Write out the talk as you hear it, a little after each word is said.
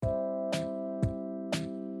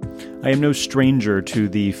I am no stranger to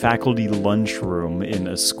the faculty lunchroom in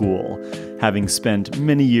a school. Having spent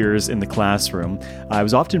many years in the classroom, I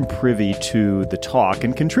was often privy to the talk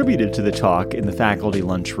and contributed to the talk in the faculty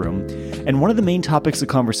lunchroom. And one of the main topics of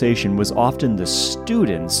conversation was often the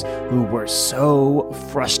students who were so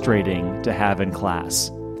frustrating to have in class.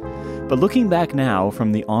 But looking back now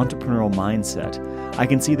from the entrepreneurial mindset, I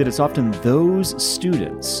can see that it's often those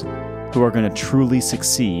students who are going to truly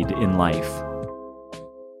succeed in life.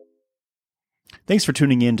 Thanks for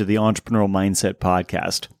tuning in to the Entrepreneurial Mindset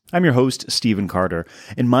Podcast. I'm your host, Stephen Carter,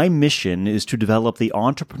 and my mission is to develop the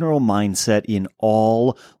entrepreneurial mindset in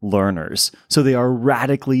all learners so they are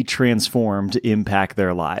radically transformed to impact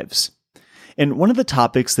their lives. And one of the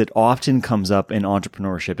topics that often comes up in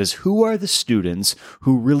entrepreneurship is who are the students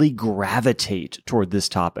who really gravitate toward this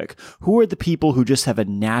topic? Who are the people who just have a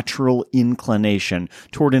natural inclination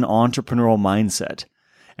toward an entrepreneurial mindset?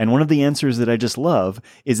 And one of the answers that I just love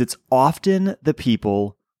is it's often the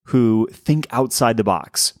people who think outside the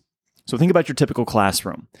box. So think about your typical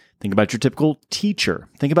classroom. Think about your typical teacher.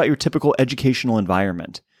 Think about your typical educational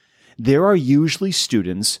environment. There are usually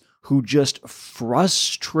students who just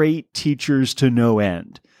frustrate teachers to no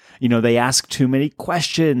end. You know, they ask too many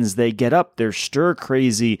questions. They get up. They're stir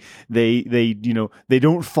crazy. They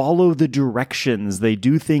don't follow the directions. They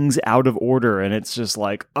do things out of order. And it's just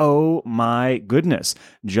like, oh my goodness,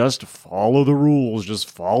 just follow the rules. Just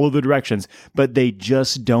follow the directions. But they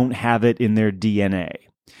just don't have it in their DNA.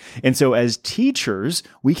 And so as teachers,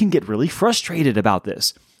 we can get really frustrated about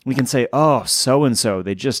this. We can say, oh, so-and-so,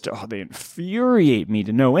 they infuriate me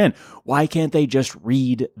to no end. Why can't they just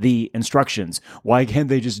read the instructions? Why can't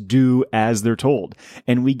they just do as they're told?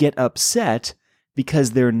 And we get upset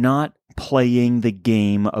because they're not playing the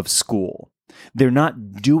game of school. They're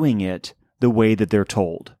not doing it the way that they're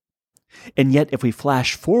told. And yet, if we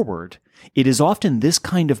flash forward, it is often this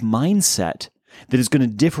kind of mindset that is going to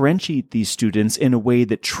differentiate these students in a way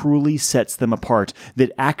that truly sets them apart, that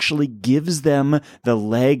actually gives them the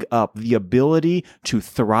leg up, the ability to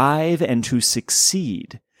thrive and to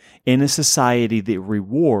succeed in a society that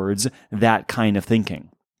rewards that kind of thinking.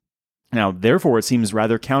 Now, therefore, it seems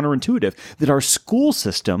rather counterintuitive that our school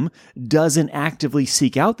system doesn't actively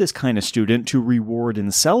seek out this kind of student to reward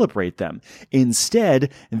and celebrate them.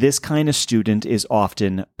 Instead, this kind of student is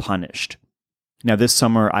often punished. Now, this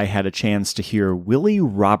summer, I had a chance to hear Willie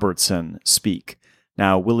Robertson speak.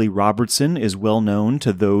 Now, Willie Robertson is well known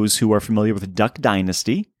to those who are familiar with Duck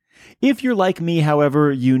Dynasty. If you're like me,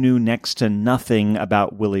 however, you knew next to nothing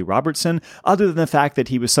about Willie Robertson, other than the fact that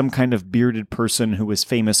he was some kind of bearded person who was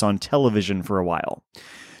famous on television for a while.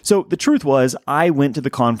 So the truth was, I went to the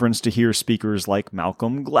conference to hear speakers like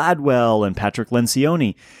Malcolm Gladwell and Patrick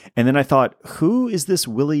Lencioni, and then I thought, who is this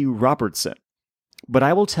Willie Robertson? But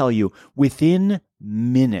I will tell you, within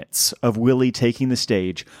minutes of Willie taking the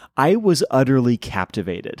stage, I was utterly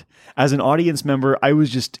captivated. As an audience member, I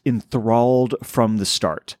was just enthralled from the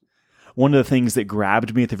start. One of the things that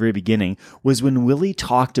grabbed me at the very beginning was when Willie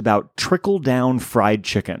talked about trickle-down fried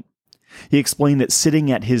chicken. He explained that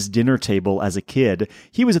sitting at his dinner table as a kid,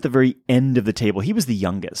 he was at the very end of the table. He was the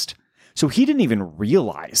youngest. So he didn't even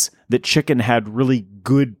realize that chicken had really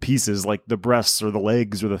good pieces like the breasts or the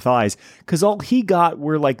legs or the thighs, because all he got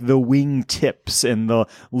were like the wing tips and the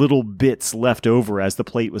little bits left over as the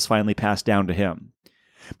plate was finally passed down to him.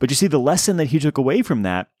 But you see, the lesson that he took away from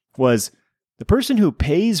that was the person who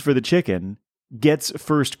pays for the chicken gets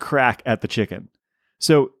first crack at the chicken.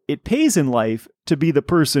 So it pays in life to be the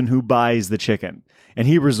person who buys the chicken, and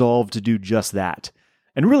he resolved to do just that.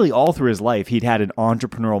 And really, all through his life, he'd had an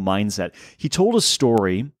entrepreneurial mindset. He told a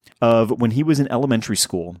story of when he was in elementary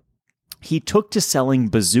school. He took to selling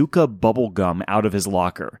bazooka bubble gum out of his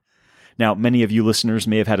locker. Now, many of you listeners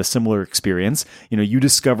may have had a similar experience. You know, you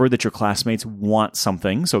discover that your classmates want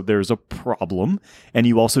something, so there's a problem. And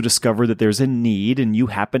you also discover that there's a need, and you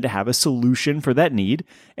happen to have a solution for that need,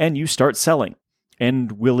 and you start selling.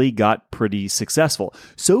 And Willie got pretty successful.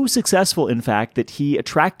 So successful, in fact, that he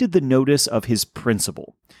attracted the notice of his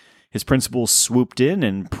principal. His principal swooped in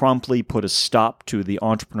and promptly put a stop to the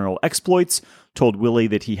entrepreneurial exploits, told Willie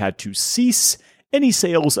that he had to cease any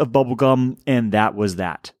sales of bubblegum, and that was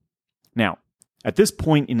that. Now, at this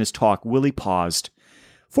point in his talk, Willie paused.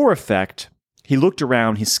 For effect, he looked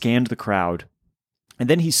around, he scanned the crowd, and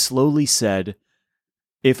then he slowly said,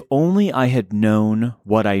 "If only I had known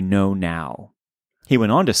what I know now." He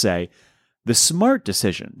went on to say, the smart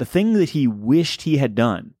decision, the thing that he wished he had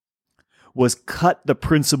done, was cut the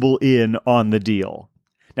principal in on the deal.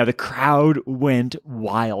 Now, the crowd went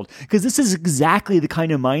wild because this is exactly the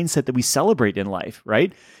kind of mindset that we celebrate in life,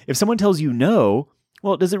 right? If someone tells you no,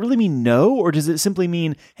 Well, does it really mean no, or does it simply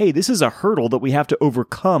mean, hey, this is a hurdle that we have to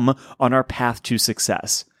overcome on our path to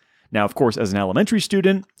success? Now, of course, as an elementary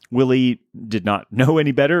student, Willie did not know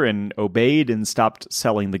any better and obeyed and stopped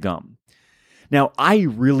selling the gum. Now, I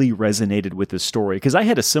really resonated with this story because I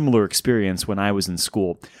had a similar experience when I was in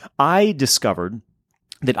school. I discovered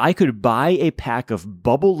that I could buy a pack of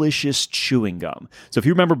Bubblicious chewing gum. So if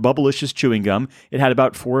you remember Bubblicious chewing gum, it had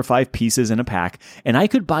about 4 or 5 pieces in a pack, and I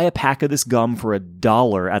could buy a pack of this gum for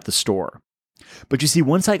 $1 at the store. But you see,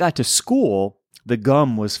 once I got to school, the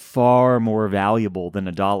gum was far more valuable than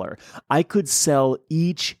 $1. I could sell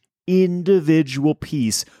each individual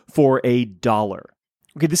piece for $1.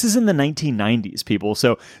 Okay, this is in the 1990s, people.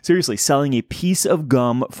 So seriously, selling a piece of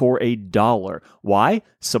gum for $1. Why?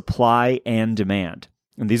 Supply and demand.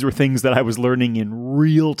 And these were things that I was learning in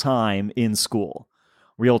real time in school.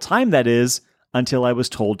 Real time, that is, until I was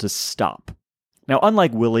told to stop. Now,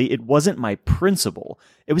 unlike Willie, it wasn't my principal.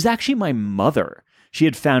 It was actually my mother. She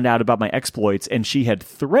had found out about my exploits, and she had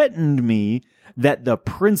threatened me that the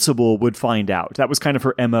principal would find out. That was kind of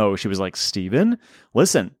her MO. She was like, Steven,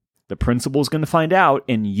 listen, the principal's going to find out,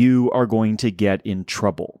 and you are going to get in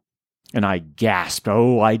trouble. And I gasped,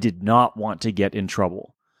 I did not want to get in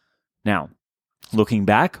trouble. Now, looking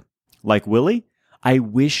back, like Willie, I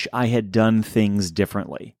wish I had done things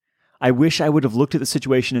differently. I wish I would have looked at the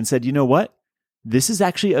situation and said, you know what? This is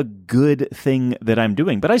actually a good thing that I'm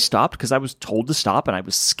doing. But I stopped because I was told to stop and I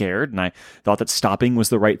was scared and I thought that stopping was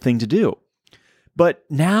the right thing to do. But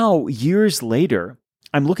now, years later,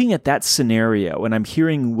 I'm looking at that scenario and I'm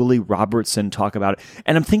hearing Willie Robertson talk about it.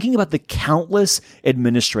 And I'm thinking about the countless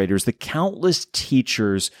administrators, the countless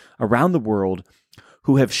teachers around the world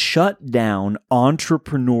who have shut down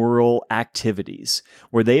entrepreneurial activities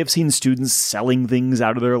where they have seen students selling things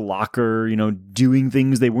out of their locker, doing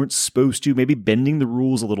things they weren't supposed to, maybe bending the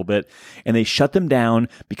rules a little bit, and they shut them down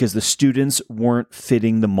because the students weren't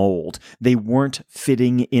fitting the mold. They weren't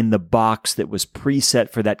fitting in the box that was preset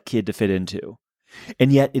for that kid to fit into.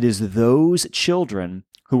 And yet it is those children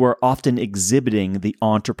who are often exhibiting the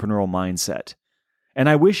entrepreneurial mindset. And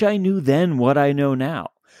I wish I knew then what I know now.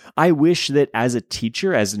 I wish that as a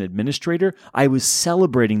teacher, as an administrator, I was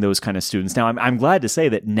celebrating those kind of students. Now, I'm glad to say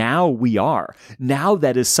that now we are. Now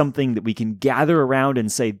that is something that we can gather around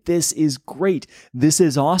and say, this is great. This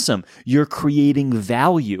is awesome. You're creating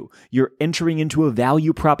value. You're entering into a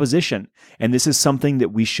value proposition. And this is something that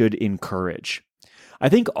we should encourage. I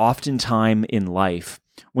think oftentimes in life,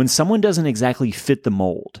 when someone doesn't exactly fit the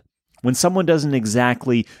mold, when someone doesn't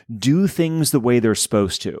exactly do things the way they're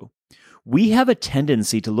supposed to, we have a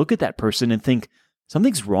tendency to look at that person and think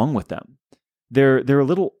something's wrong with them. They're a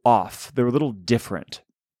little off. They're a little different.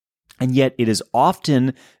 And yet it is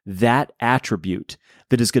often that attribute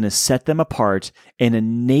that is going to set them apart and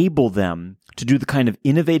enable them to do the kind of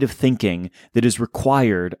innovative thinking that is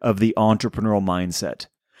required of the entrepreneurial mindset.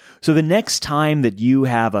 So the next time that you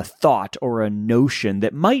have a thought or a notion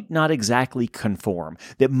that might not exactly conform,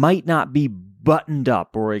 that might not be buttoned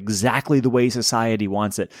up or exactly the way society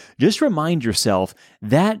wants it, just remind yourself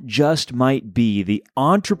that just might be the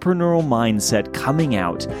entrepreneurial mindset coming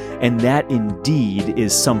out, and that indeed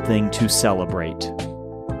is something to celebrate.